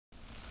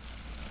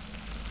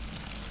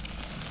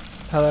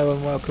Hello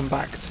and welcome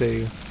back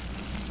to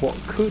what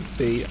could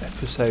be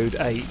episode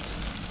 8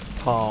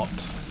 part,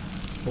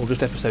 or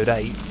just episode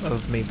 8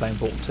 of me playing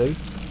Portal 2,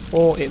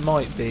 or it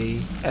might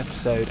be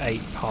episode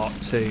 8 part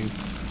 2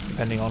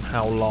 depending on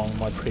how long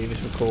my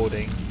previous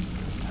recording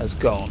has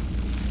gone.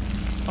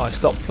 I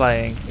stopped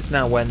playing, it's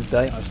now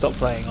Wednesday, I stopped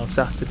playing on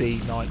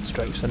Saturday night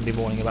stroke Sunday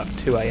morning about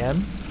 2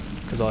 AM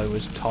because I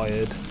was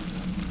tired,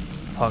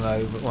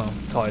 hungover,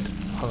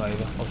 I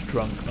was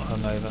drunk, not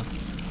hungover.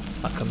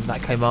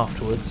 That came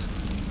afterwards,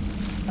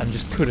 and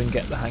just couldn't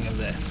get the hang of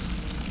this.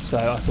 So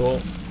I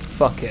thought,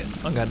 fuck it,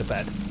 I'm going to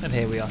bed, and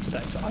here we are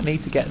today. So I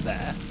need to get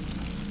there.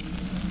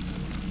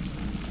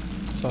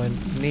 So I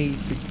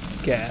need to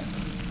get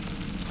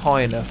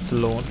high enough to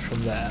launch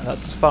from there.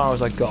 That's as far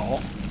as I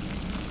got.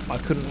 I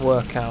couldn't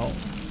work out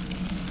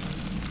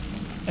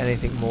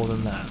anything more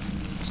than that.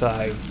 So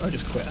I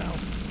just quit out.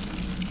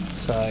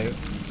 So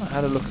I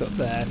had a look up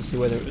there to see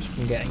whether it was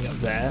from getting up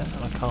there,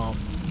 and I can't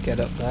get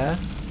up there.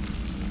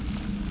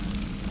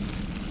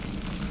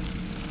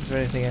 Is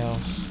there anything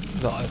else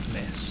that I've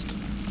missed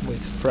with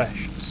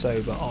fresh,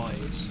 sober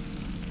eyes?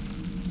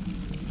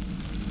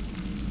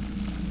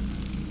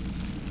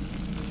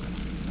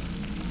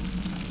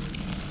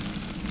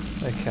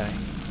 Okay.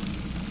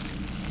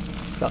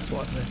 That's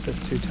what I've missed.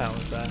 There's 2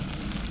 towers there.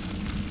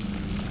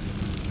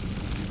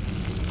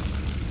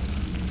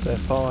 So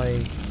if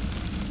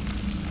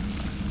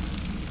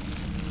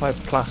I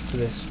plaster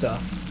this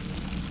stuff,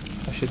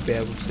 I should be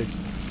able to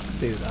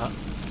do that.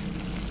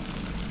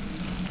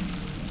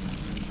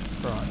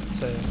 Right,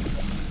 so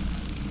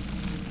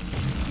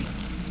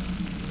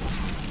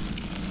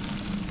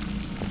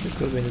it's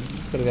got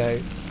to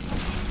go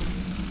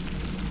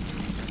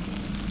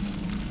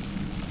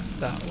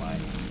that way.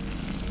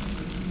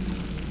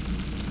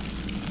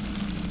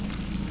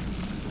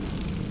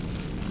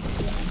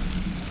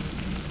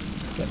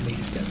 Let me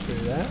just get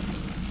through that.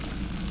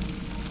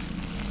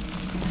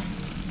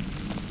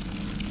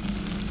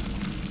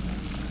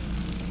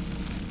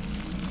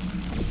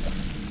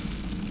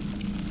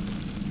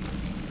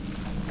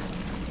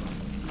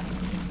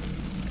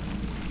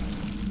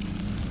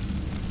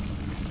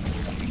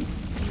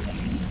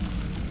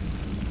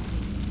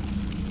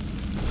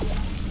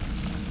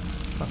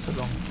 That's a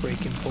long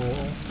freaking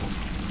portal.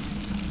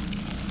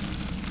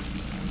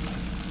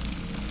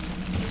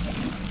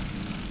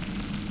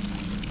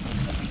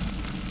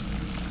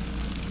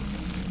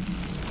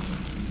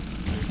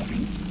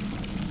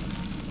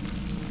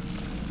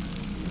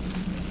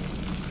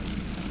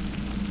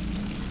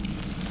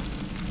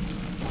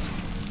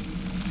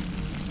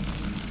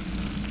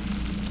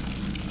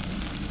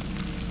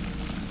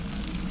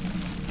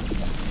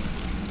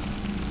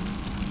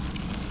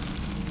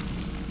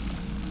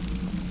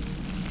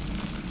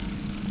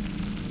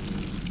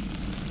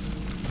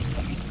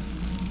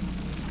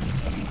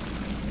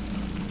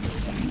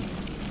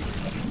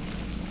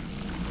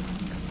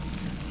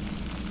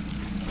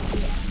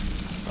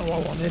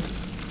 What I wanted.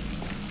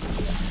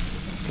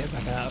 Let's get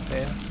back out of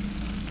here.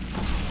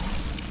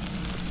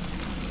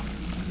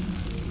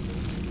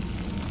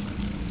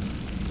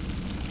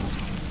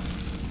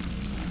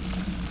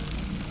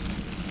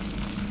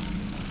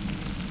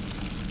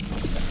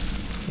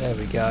 There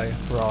we go.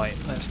 Right,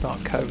 let's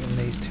start coating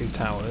these 2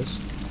 towers.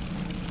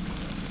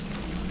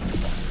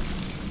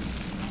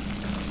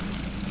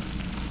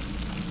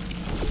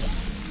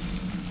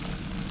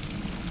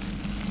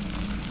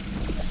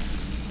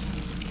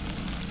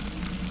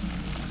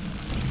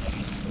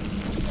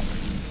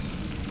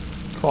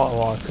 Quite a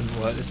while I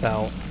couldn't work this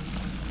out.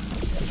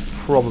 It's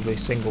probably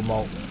single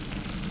malt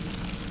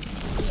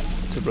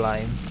to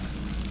blame.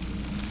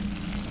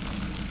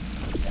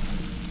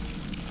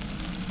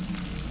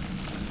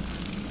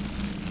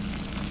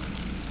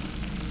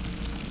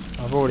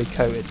 I've already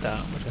coated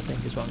that, which I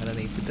think is what I'm going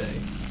to need to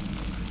do.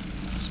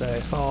 So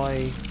if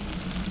I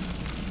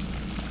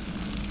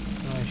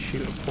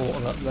shoot a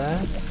portal up there,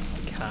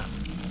 I can.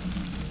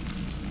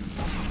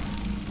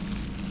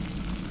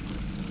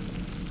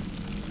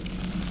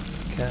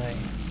 Okay,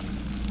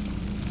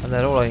 and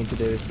then all I need to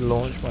do is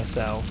launch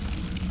myself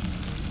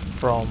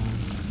from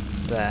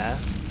there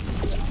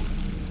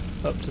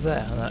up to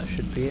there, and that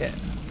should be it.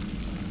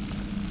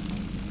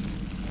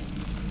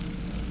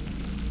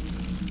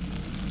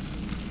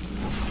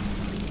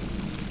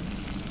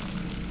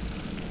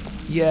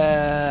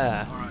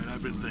 Yeah! Alright,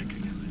 I've been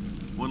thinking.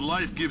 When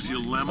life gives you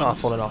lemons, oh,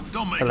 falling off.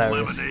 Don't make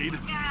Hilarious. lemonade.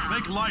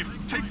 Make life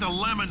take the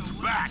lemons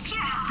back.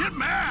 Get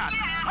mad!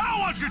 I don't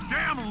want your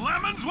damn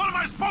lemons! What am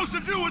I supposed to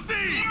do with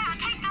these?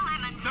 Take the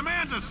lemons.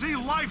 Demand to see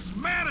life's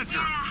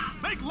manager.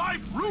 Make life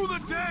rue the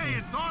day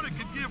and thought it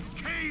could give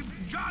Cave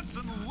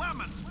Johnson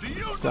lemons. Do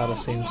you know Dada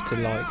seems to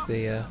like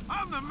the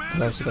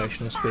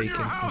motivational speaking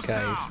from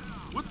Cave.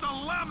 With the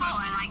lemon. Oh,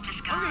 I like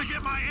this guy. I'm gonna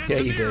get my Yeah,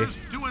 you do.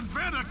 engineers to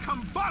invent a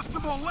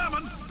combustible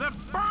lemon that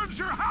burns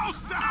your house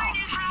down.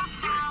 Burn his house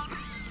down.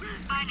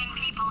 Burning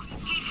people.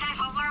 He says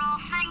what we're all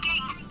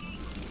thinking.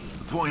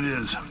 The point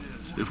is,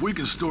 if we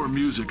can store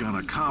music on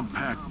a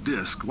compact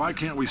disc, why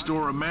can't we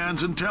store a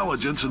man's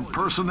intelligence and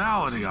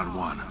personality on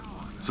one?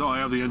 So I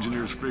have the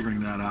engineers figuring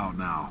that out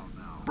now.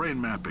 brain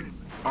mapping,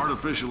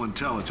 artificial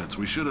intelligence.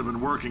 We should have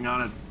been working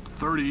on it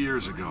 30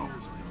 years ago.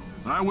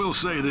 I will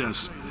say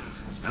this,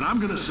 and I'm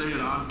gonna say it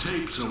on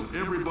tape so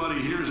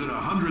everybody hears it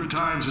 100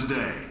 times a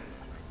day.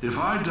 If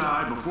I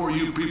die before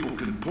you people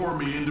can pour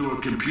me into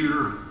a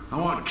computer, I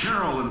want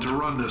Carolyn to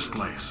run this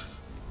place.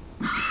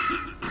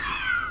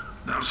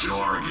 Now she'll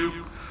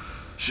argue.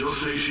 She'll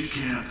say she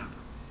can't.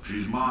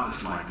 She's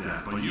modest like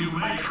that, but you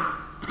make her.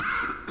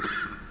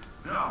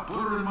 Yeah,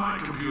 put her in my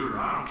computer,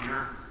 I don't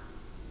care.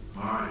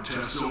 Alright,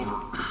 test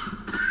over.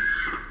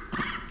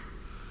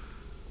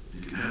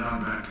 You can head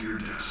on back to your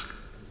desk.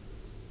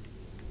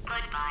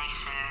 Goodbye,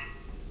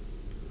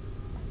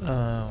 sir.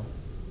 Oh.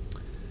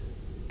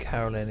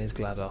 Carolyn is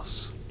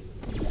GLaDOS.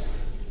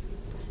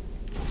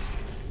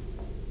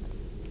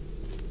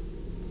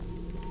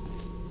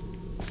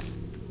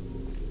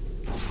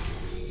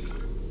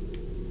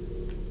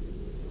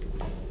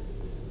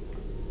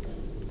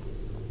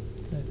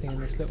 Anything in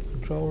this little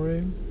control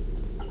room?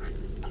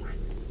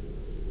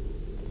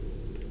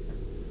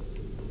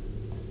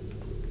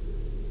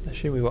 I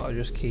assume we want to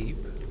just keep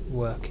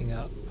working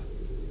up.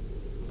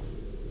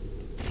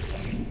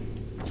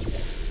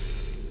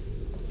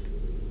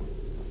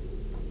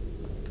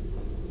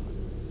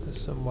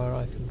 There's somewhere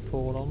I can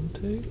fall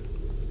onto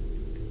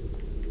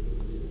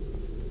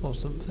or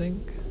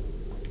something,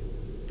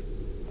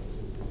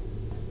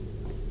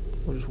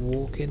 or just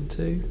walk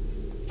into.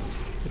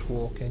 Just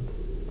walking.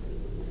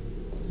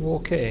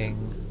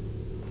 Walking.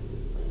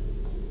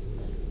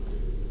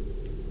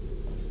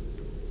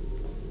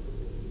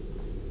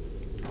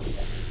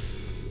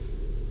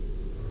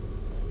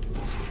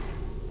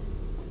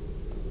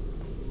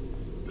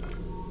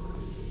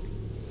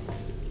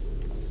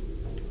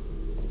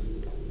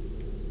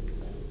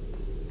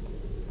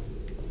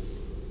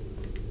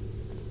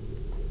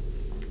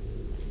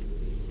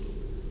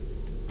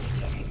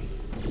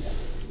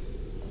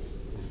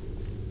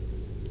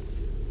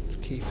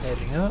 Just keep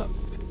heading up.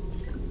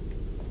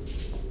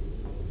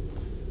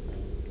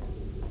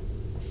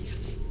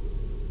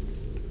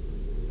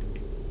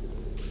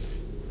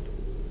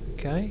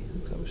 Okay,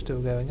 looks like we're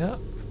still going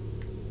up.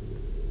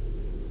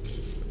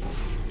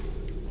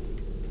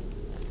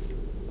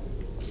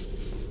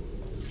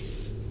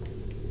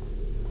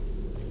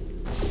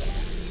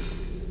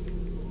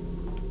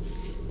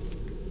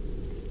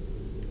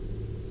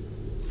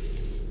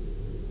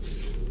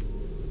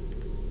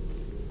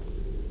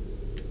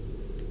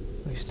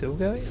 We're still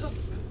going up.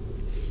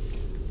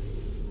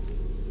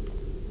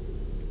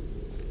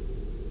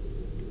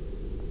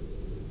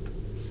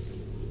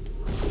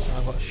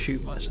 I've got to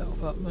shoot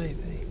myself up, maybe.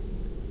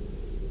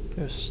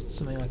 There's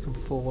something I can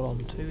fall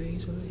onto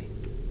easily.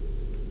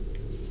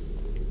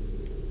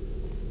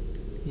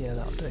 Yeah,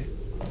 that'll do.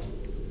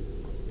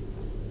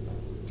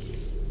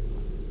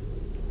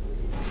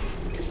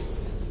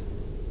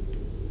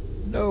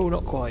 No,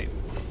 not quite.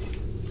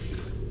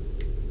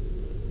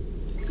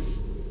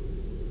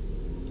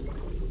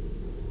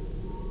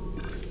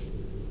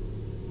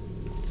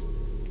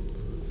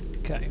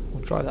 Okay,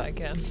 we'll try that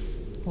again.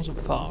 Wasn't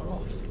far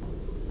off.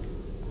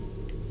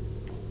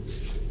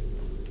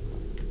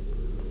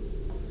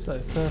 So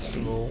first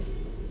of all,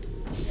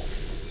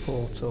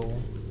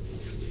 portal,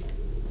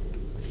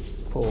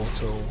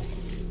 portal,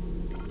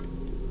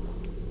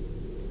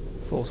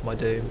 fall to my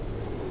doom,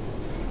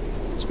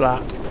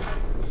 splat,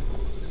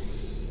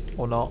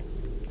 or not.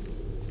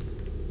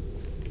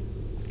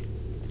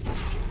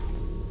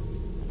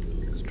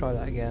 Let's try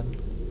that again.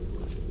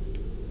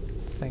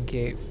 Thank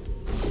you.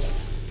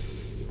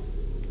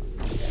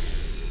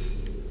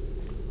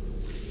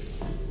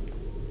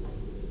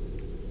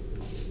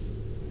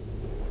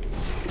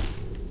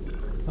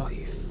 Oh,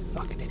 you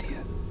fucking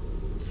idiot.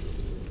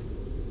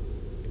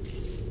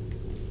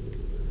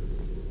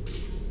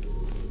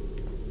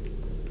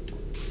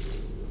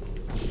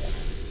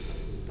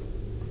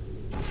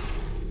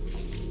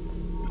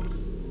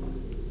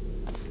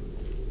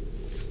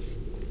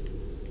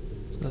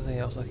 There's nothing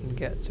else I can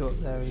get to up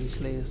there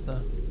easily, is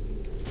there?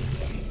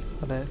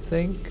 I don't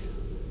think.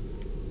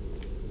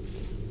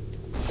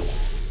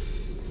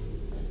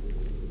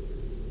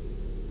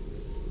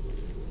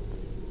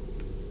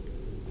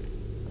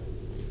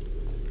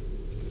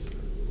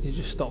 You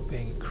just stop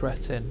being a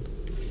cretin.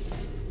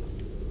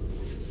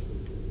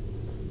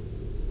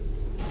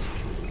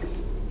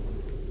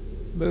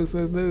 Move,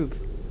 move, move.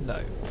 No.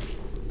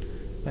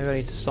 Maybe I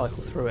need to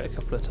cycle through it a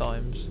couple of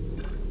times.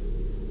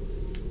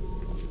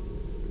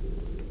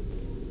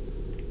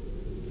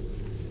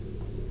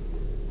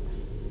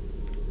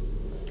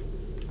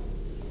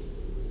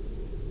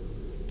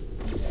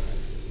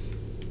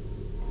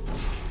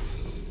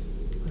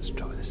 Let's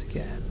try this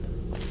again.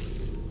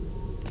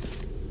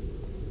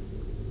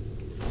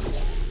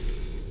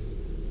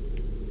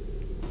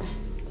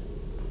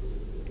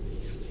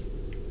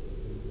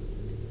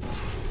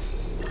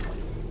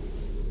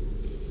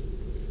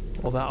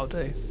 Well, that'll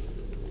do.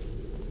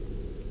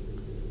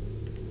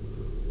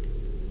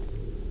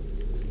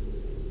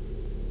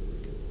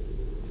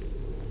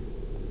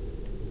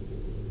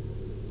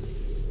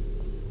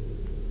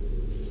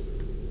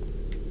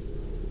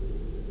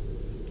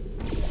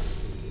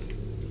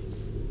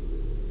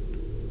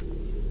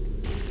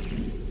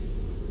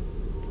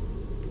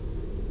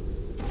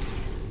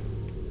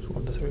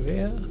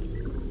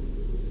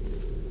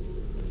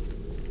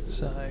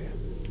 So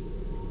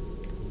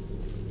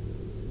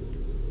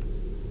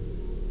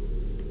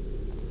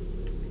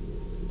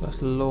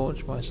let's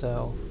launch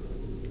myself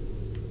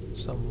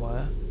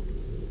somewhere.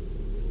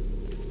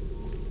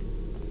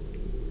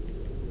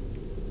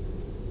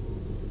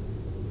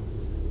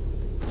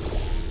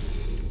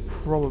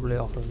 Probably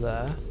off of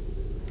there.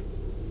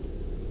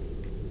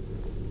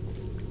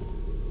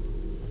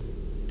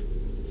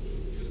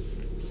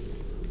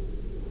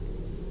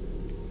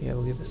 Yeah,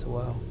 we'll give this a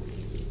whirl.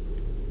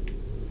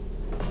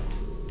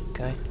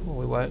 Okay, well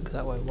we won't, 'cause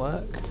that won't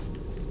work.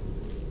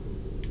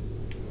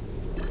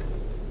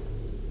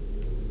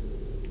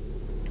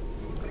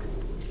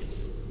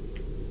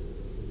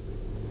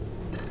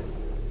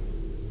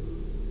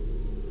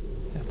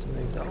 I have to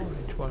move that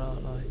orange one,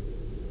 aren't I?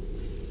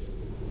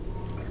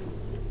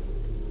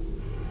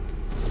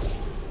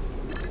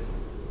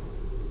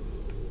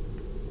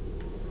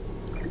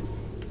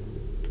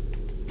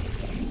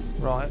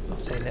 Right,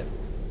 I've seen it.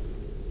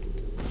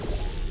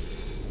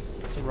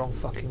 It's the wrong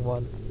fucking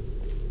one.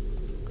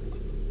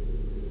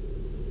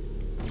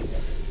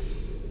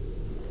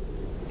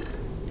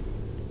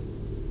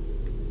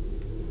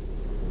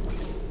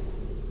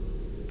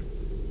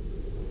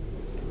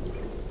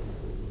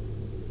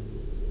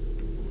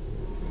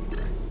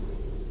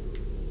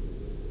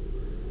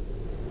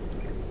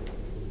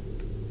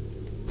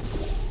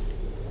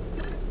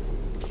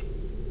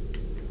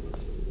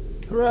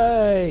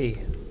 Hooray!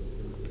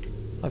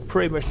 I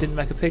pretty much didn't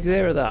make a pig's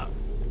ear of that.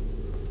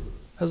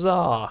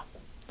 Huzzah!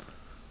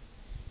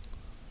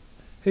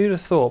 Who'd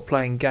have thought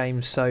playing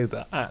games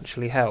sober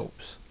actually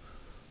helps?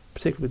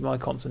 Particularly with my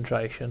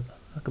concentration.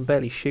 I can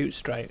barely shoot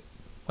straight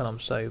when I'm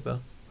sober.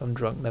 I'm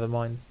drunk, never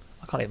mind.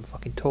 I can't even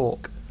fucking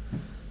talk.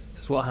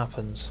 This is what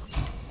happens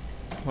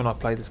when I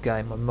play this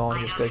game. My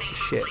mind just goes to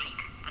shit.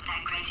 But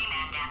that crazy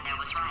man down there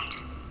was right.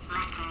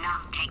 Let's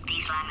not take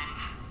these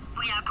lemons.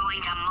 We are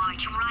going to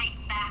march right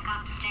back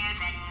upstairs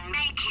and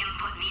make him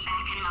put me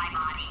back in my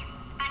body.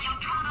 But he'll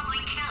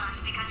probably kill us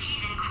because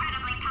he's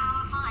incredibly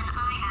powerful and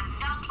I have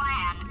no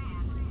plan.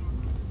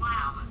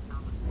 Well,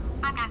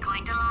 I'm not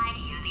going to lie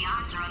to you. The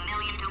odds are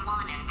 1,000,000 to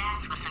 1, and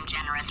that's with some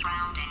generous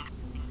rounding.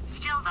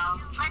 Still,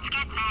 though, let's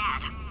get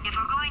mad. If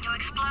we're going to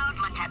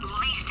explode, let's at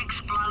least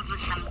explode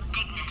with some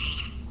dignity.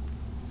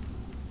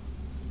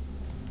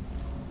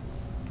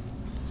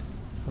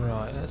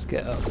 Right, let's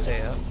get up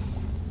here.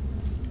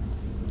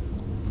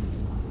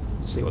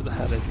 See what the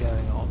hell is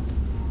going on.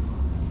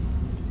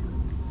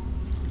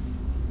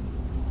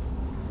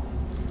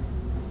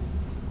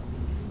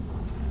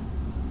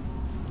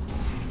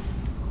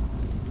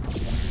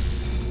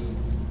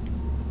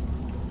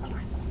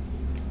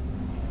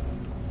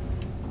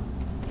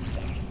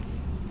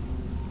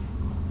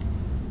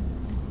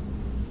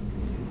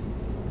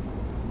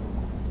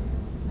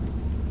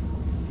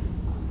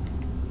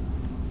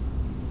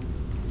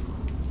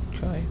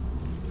 Okay.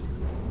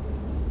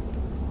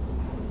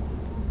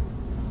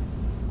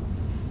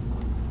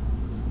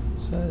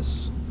 So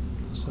there's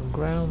some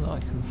ground that I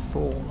can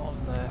fall on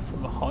there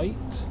from a height.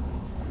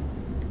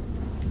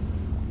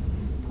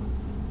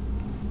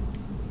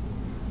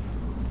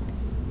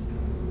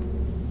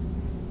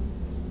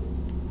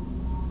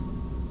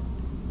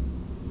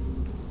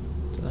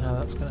 Don't know how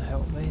that's going to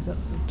help me.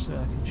 That's something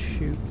I can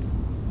shoot.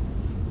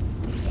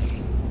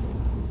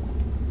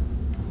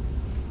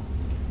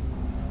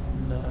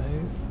 No.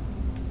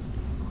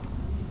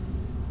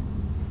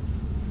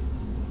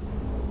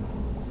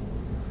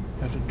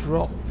 I have to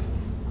drop.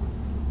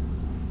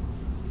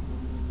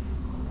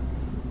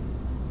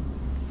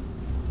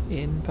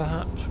 In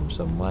perhaps from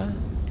somewhere.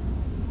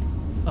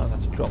 Oh, I'm going to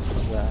have to drop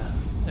from there.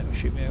 It will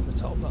shoot me over the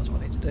top. That's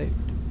what I need to do.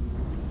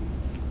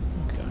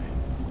 Okay.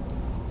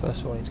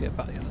 First of all, I need to get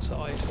back the other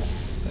side.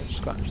 Let's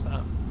scratch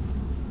that.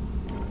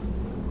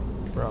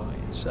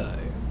 Right, so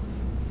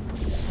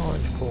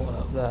orange portal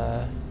up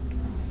there.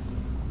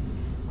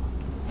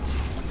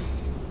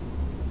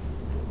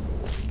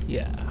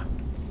 Yeah.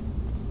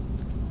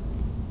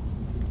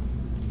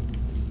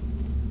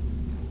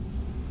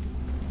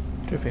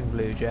 Dripping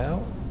blue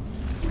gel.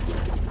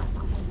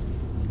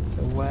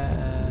 So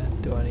where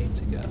do I need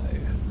to go?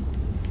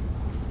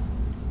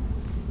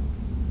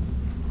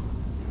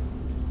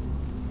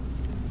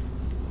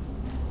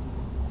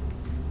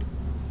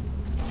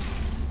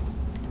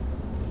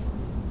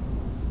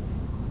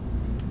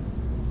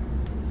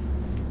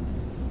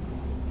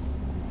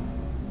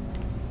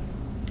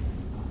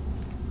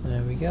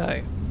 There we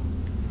go.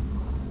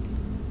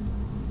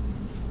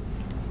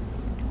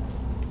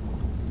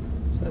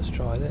 So let's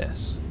try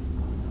this.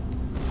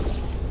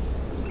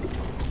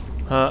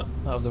 Huh,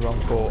 that was the wrong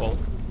portal.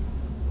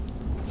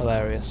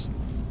 Hilarious.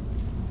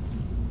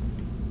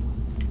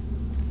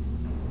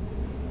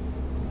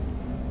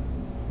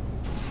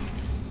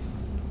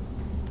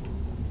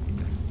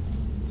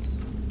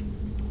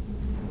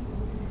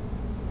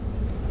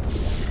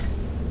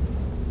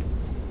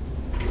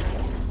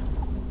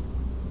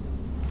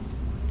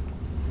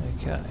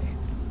 Okay.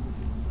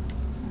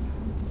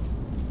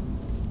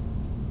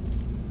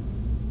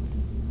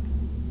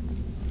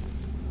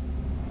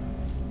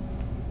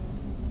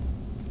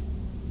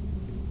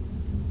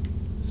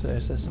 So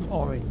is there some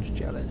orange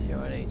gel in here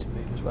I need to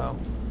move as well?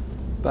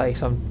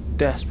 Base, I'm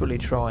desperately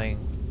trying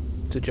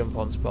to jump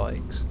on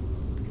spikes.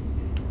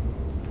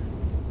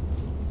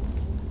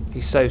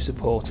 He's so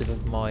supportive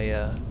of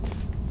my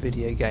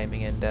video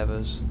gaming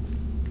endeavours.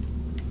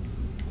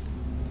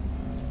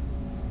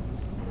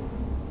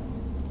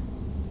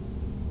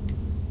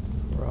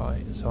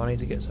 Right, so I need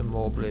to get some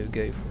more blue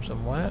goo from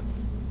somewhere.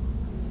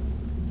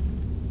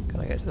 Can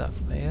I get to that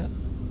from here?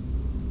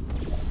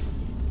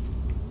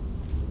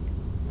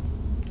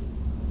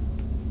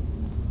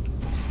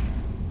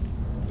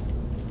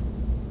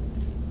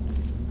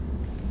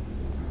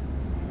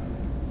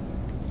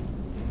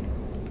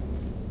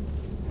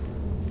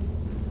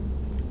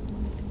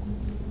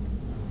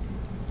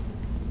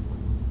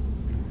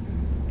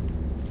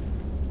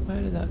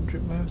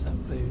 Where was that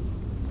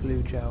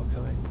blue gel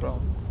coming from?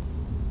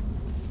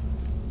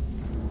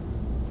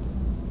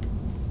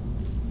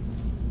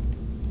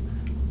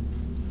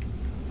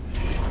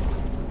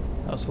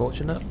 That was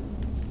fortunate.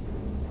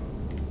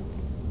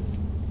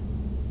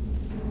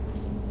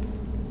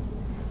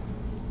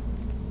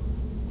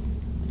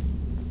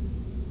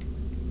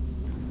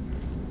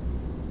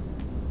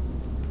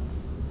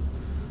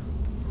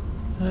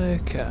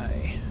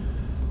 Okay.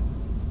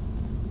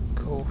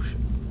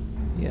 Caution.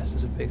 Yes,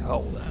 there's a big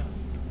hole there.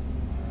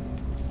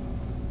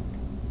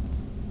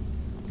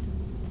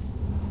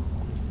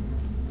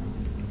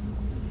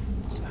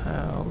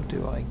 How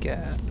do I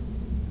get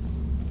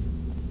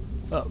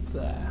up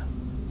there?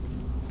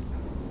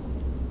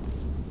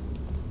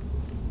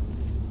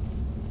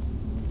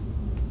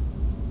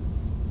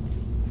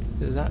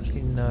 There's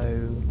actually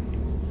no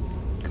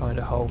kind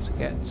of hole to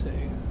get to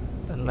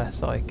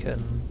unless I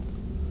can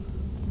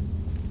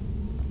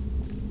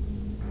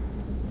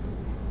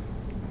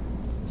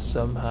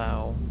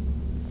somehow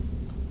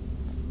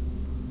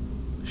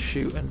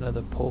shoot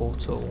another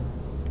portal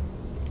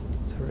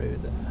through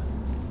there.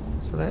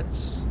 So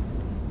let's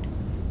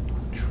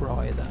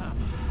try that.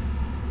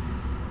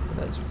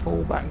 Let's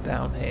fall back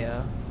down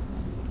here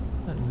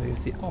and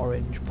move the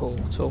orange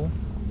portal.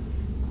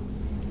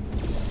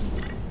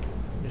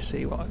 Just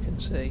see what I can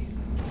see.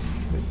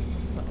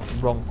 That's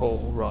the wrong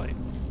portal, right.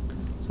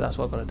 So that's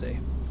what I've got to do.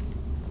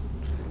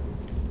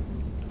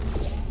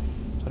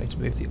 So I need to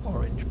move the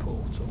orange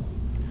portal.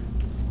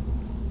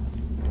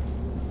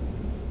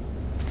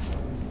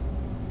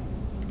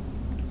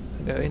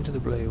 Go into the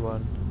blue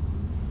one.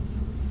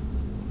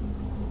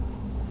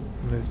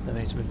 Then I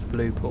need to move the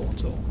blue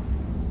portal.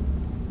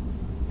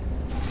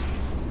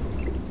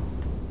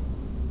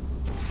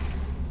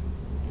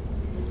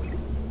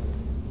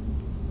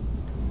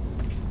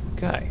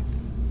 Okay.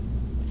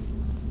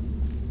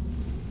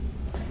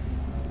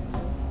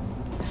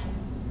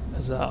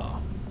 Huzzah.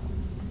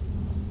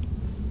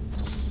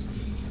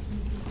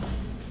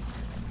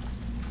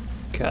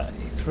 Okay,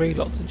 3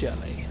 lots of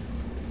jelly.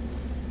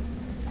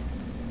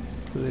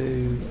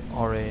 Blue,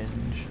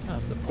 orange,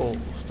 and the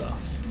portal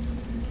stuff.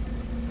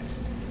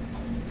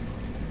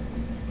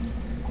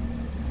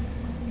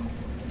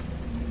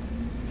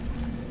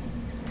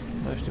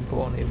 Most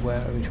importantly, where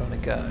are we trying to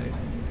go?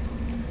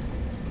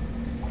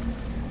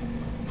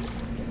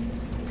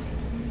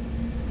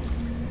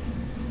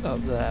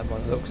 Up there by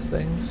the looks of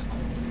things.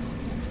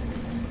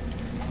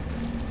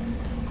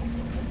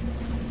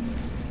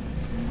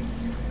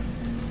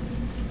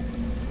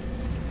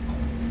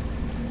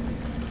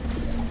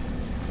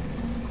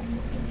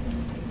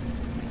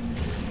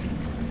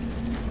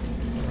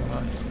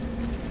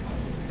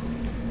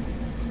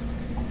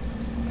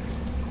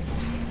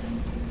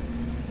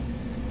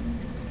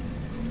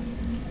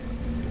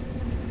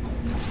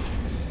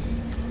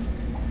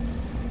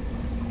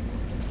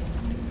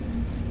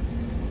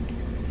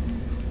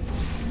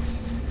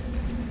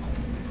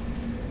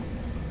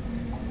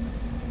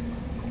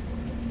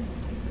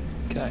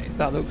 Okay,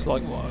 that looks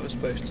like what I was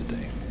supposed to do.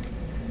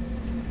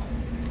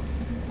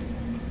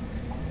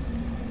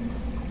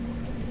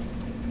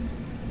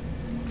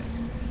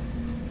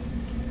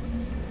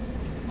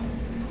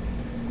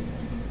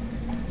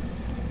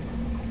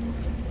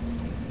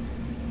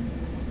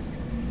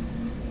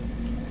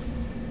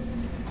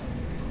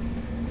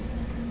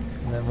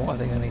 And then what I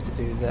think I need to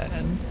do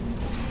then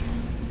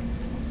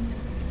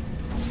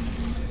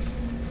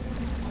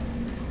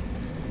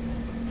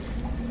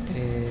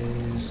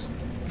is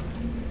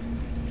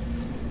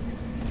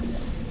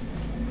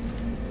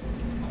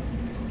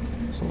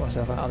sort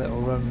myself out a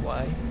little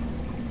runway.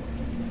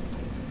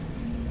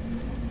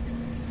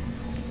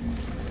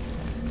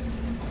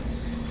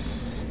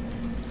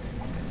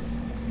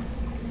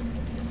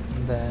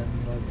 And then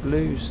my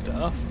blue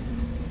stuff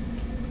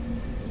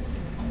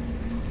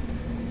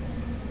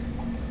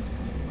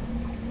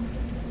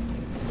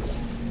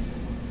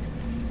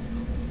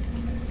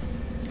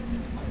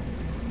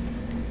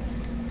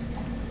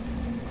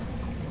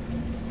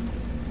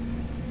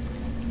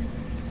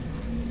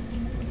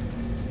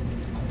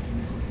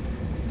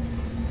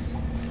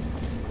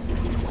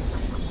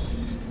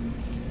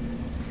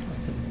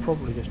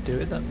probably just do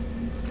it then.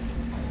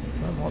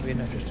 That might be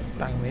enough just to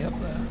bang me up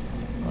there.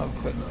 I'll have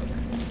a quick look.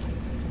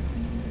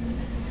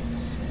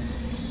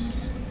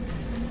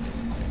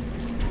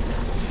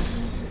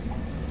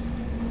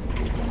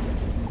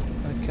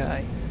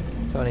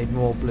 need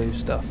more blue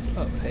stuff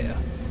up here.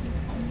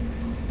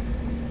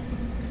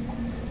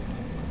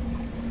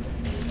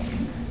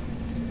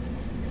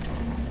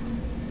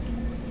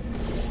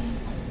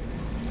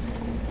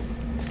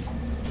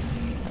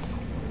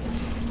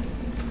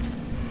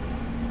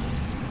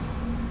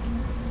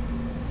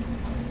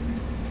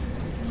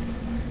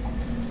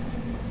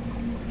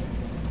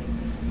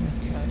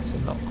 Okay, so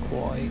not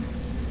quite.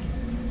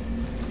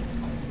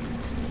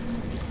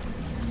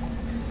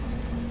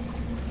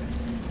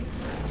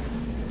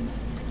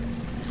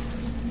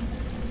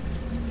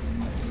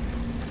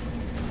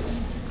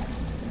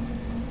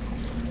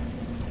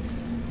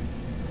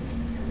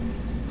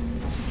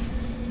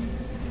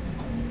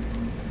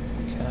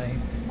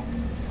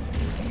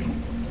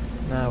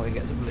 Now we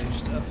get the blue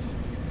stuff.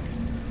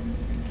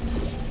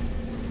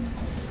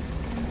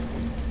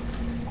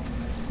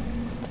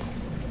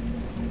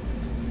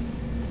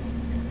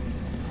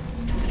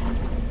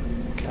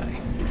 Okay.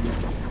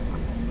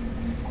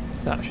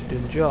 That should do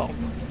the job.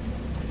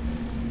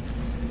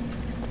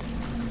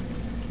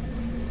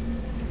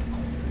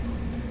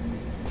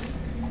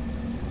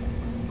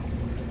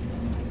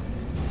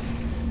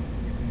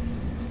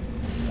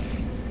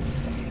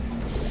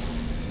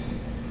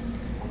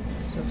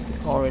 So that's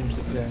the orange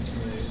that we're going to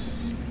move.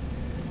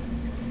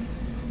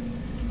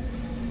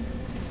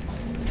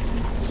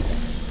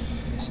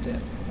 Missed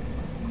it.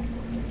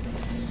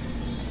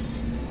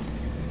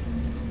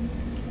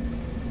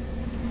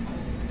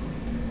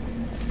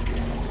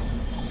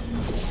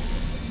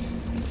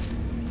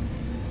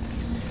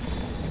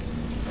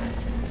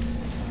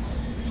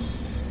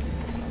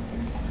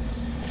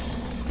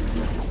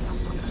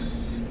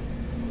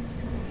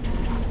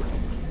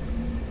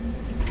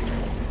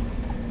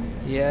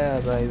 Yeah,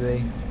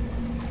 baby.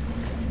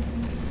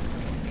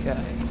 Okay.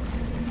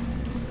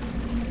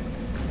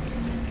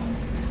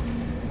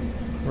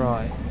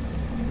 Right.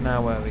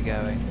 Now where are we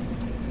going?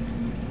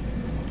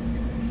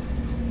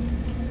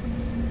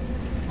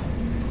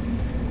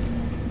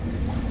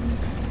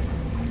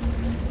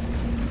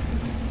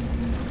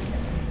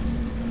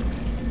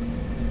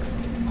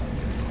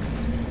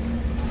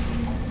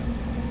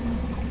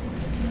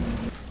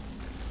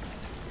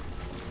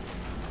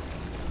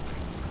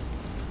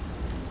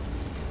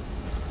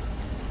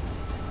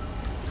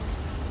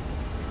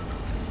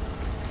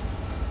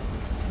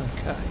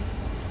 Okay.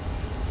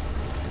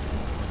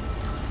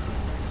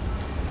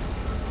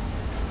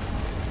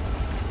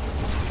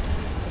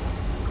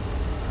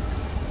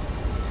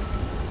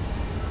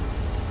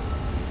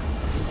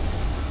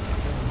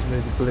 Let's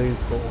move the blue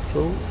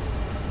portal.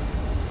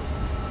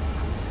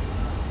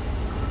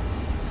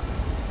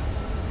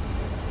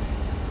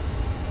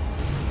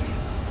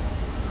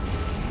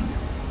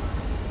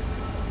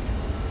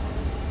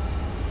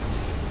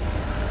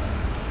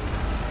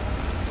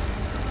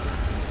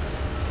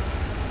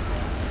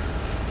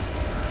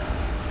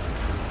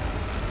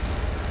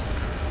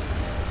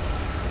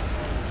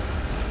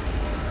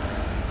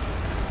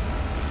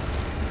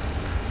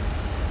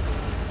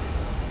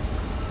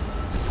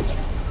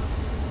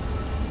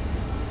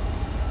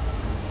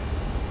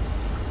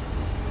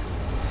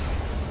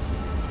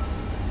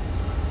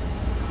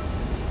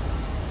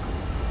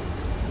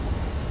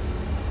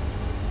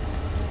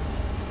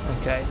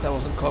 Okay, that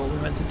wasn't quite what we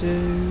meant to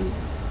do.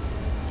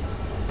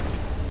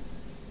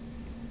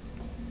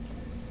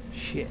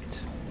 Shit.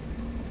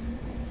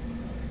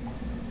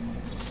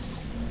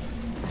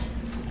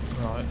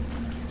 Right.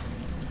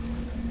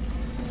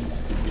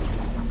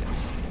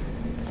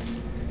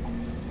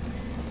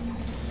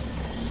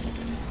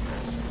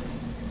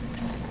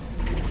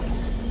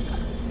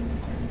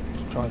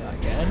 Let's try that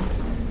again.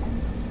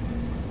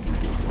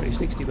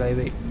 360,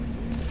 baby.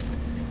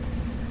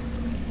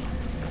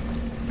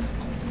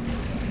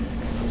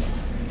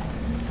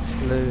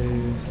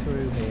 Blue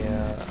through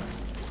here.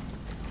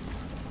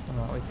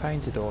 Alright, we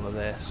painted all of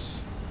this.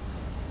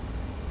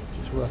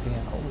 Just working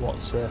out what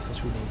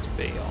surface we need to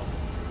be on.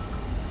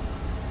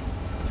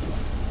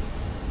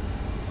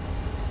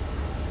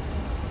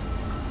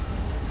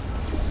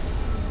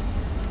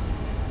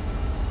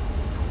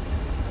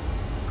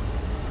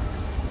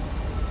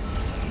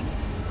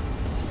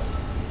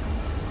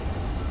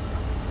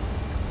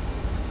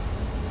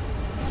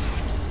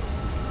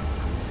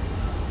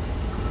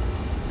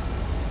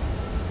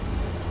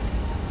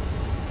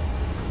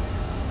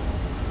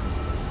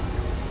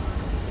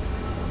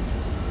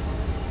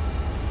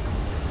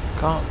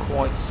 Can't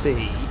quite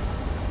see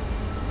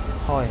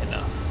high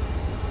enough.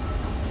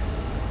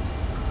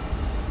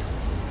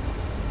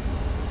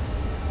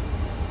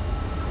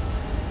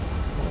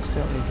 What's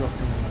currently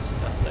dropping into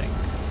nothing.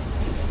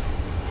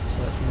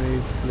 So let's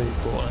move the blue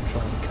ball and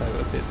try and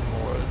coat a bit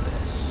more of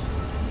this.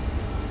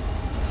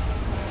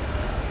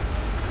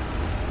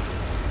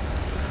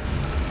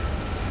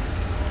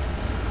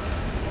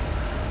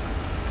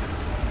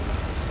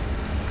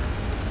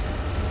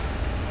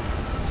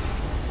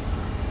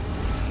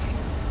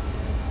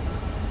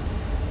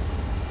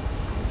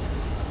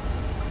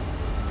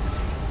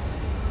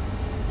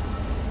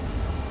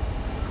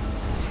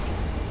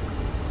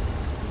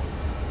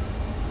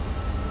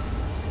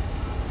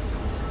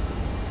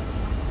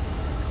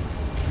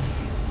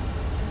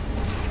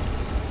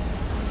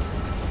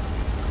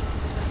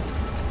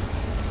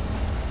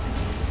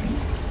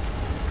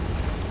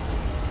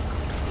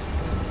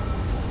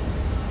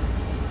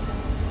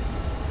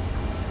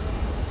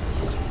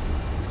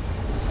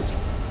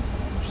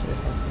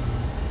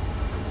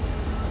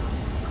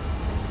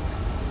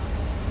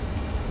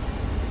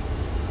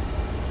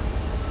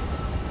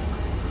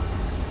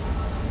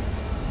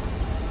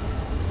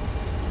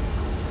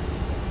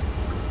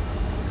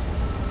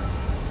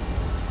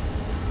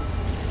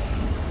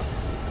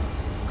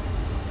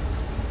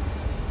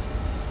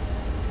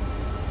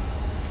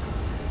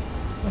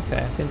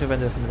 Okay, I seem to have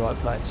ended up in the right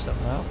place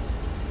somehow.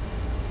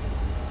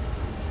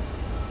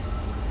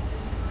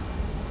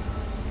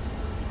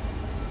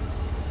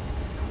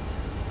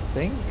 I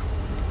think.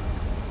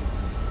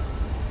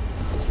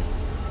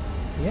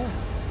 Yeah.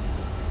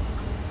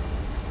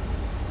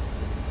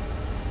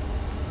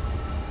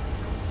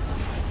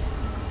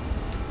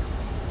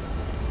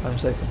 I'm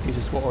so confused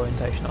as to what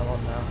orientation I'm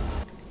on now.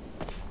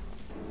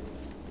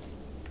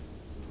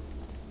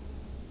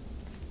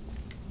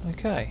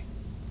 Okay.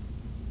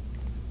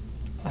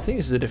 I think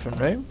this is a different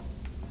room.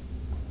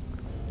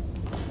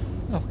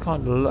 I've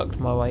kind of lucked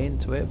my way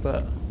into it,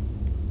 but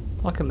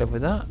I can live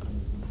with that.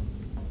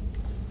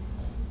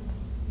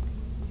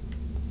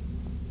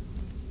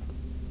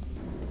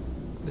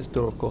 This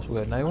door, of course, will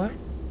go nowhere.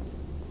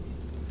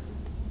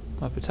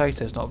 My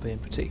potato's not being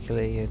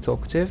particularly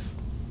talkative.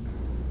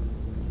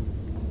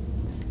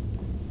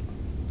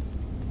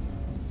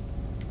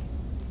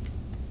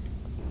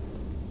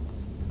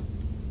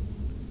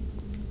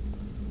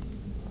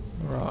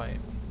 Right,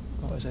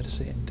 what is there to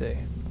see and do?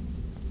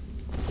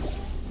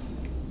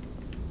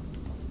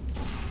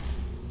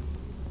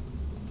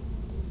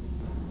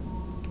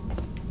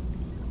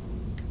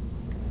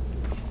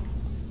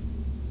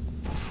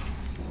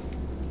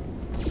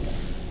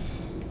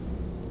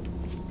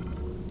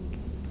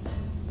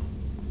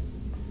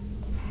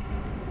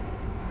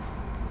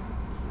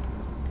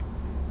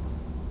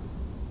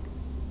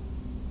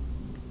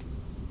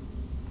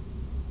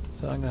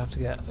 So I'm going to have to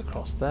get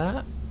across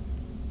that.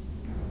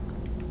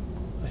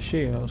 I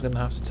assume I was going to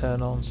have to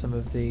turn on some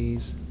of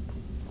these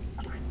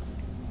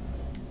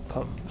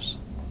pumps.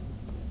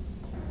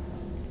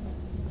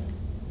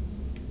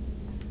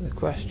 The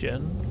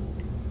question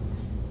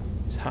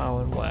is how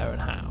and where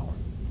and how.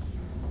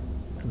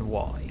 And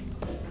why.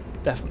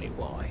 Definitely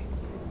why.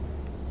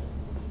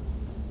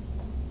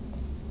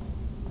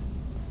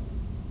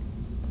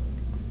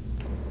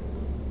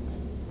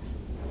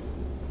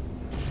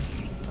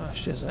 I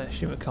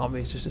assume it can't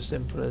be just as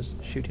simple as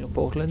shooting a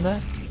portal in there.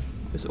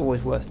 It's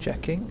always worth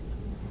checking.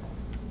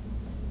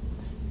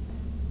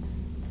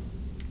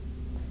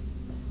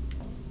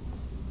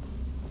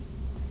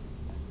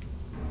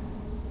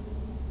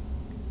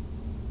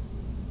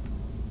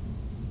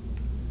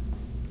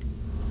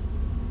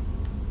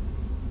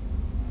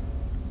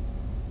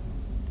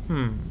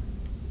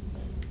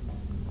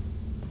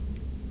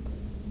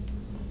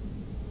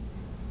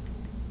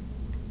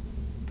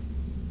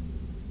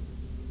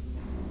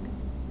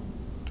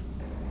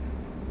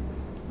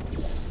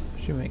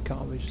 It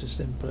can't be just as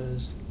simple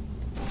as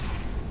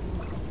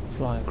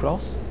flying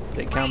across, but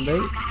it can be. I've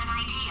got an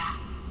idea.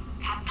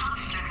 That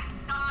poster.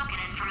 Go look at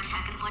it for a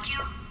second, would you?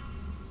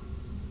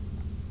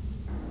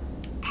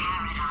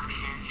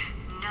 Paradoxes.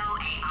 No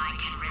AI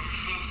can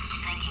resist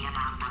thinking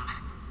about them.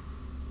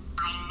 I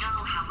know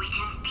how we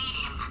can beat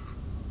him.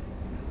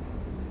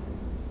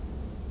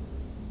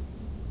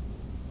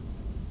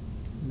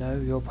 Know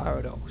your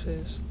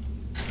paradoxes.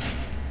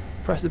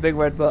 Press the big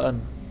red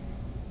button.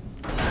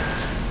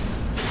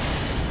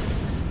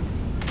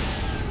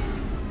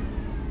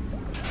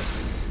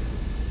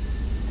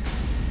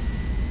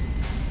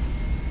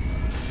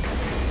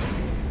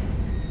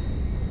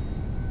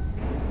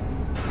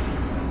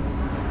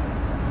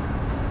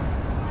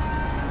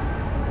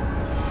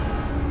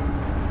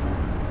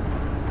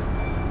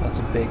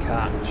 Big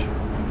hatch.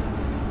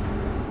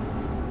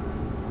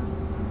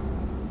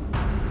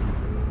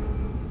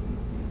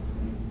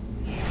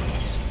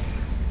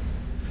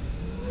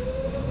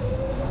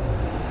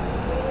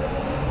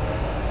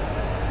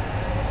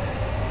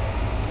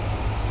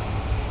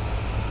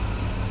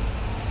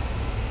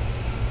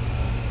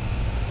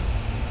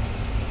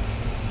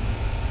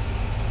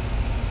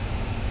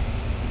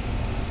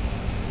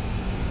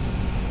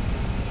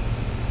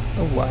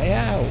 A way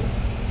out.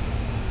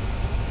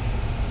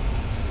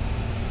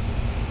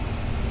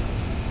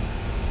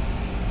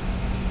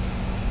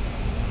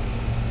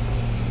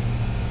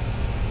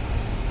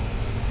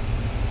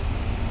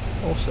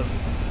 Awesome.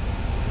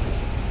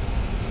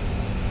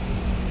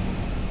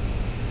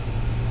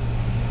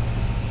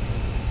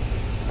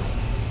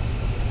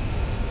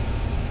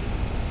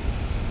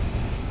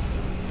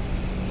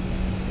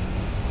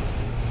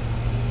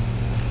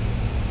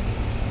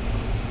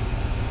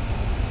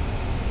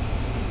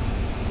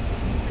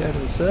 Let's go to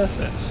the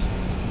surface.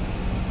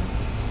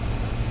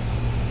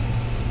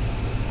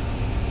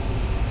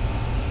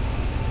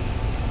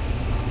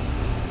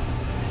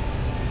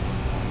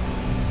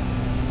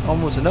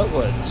 Onwards and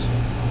upwards.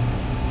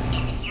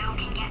 If you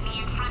can get me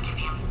in front of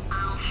him,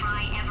 I'll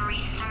fry every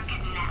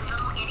circuit in that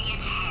little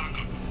idiot's head.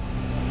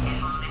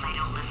 As long as I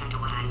don't listen to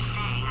what I'm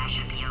saying, I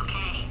should be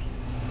okay.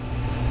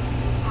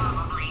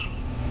 Probably.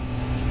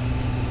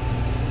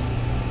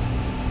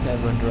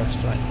 Never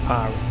underestimate the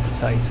power of the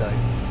potato.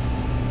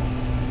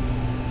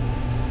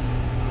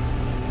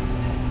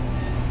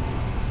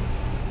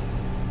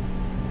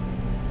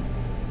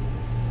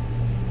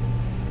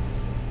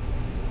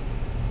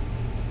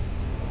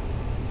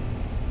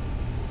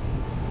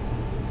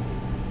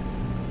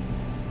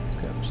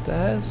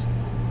 Upstairs,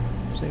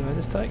 see where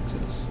this takes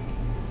us.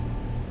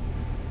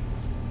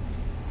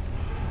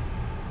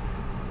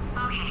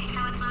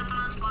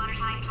 most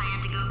watertight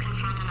plan to go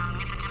confront an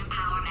omnipotent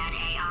power-mad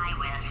AI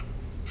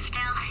with.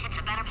 Still, it's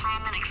a better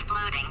plan than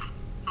exploding.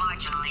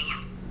 Marginally.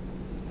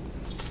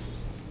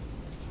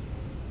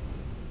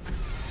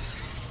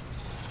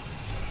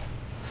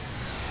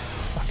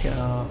 Back in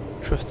our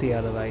trusty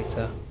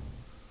elevator.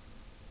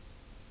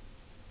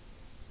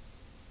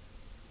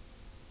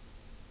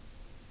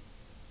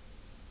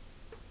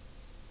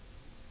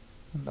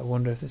 And I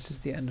wonder if this is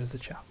the end of the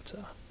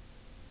chapter.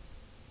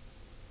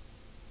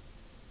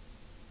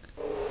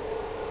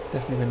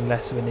 Definitely been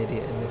less of an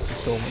idiot in this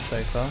installment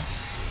so far.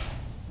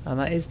 And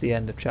that is the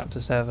end of chapter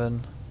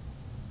 7.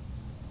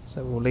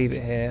 So we'll leave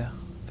it here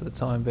for the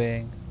time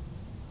being,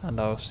 and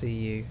I'll see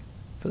you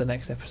for the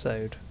next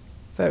episode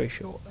very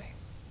shortly.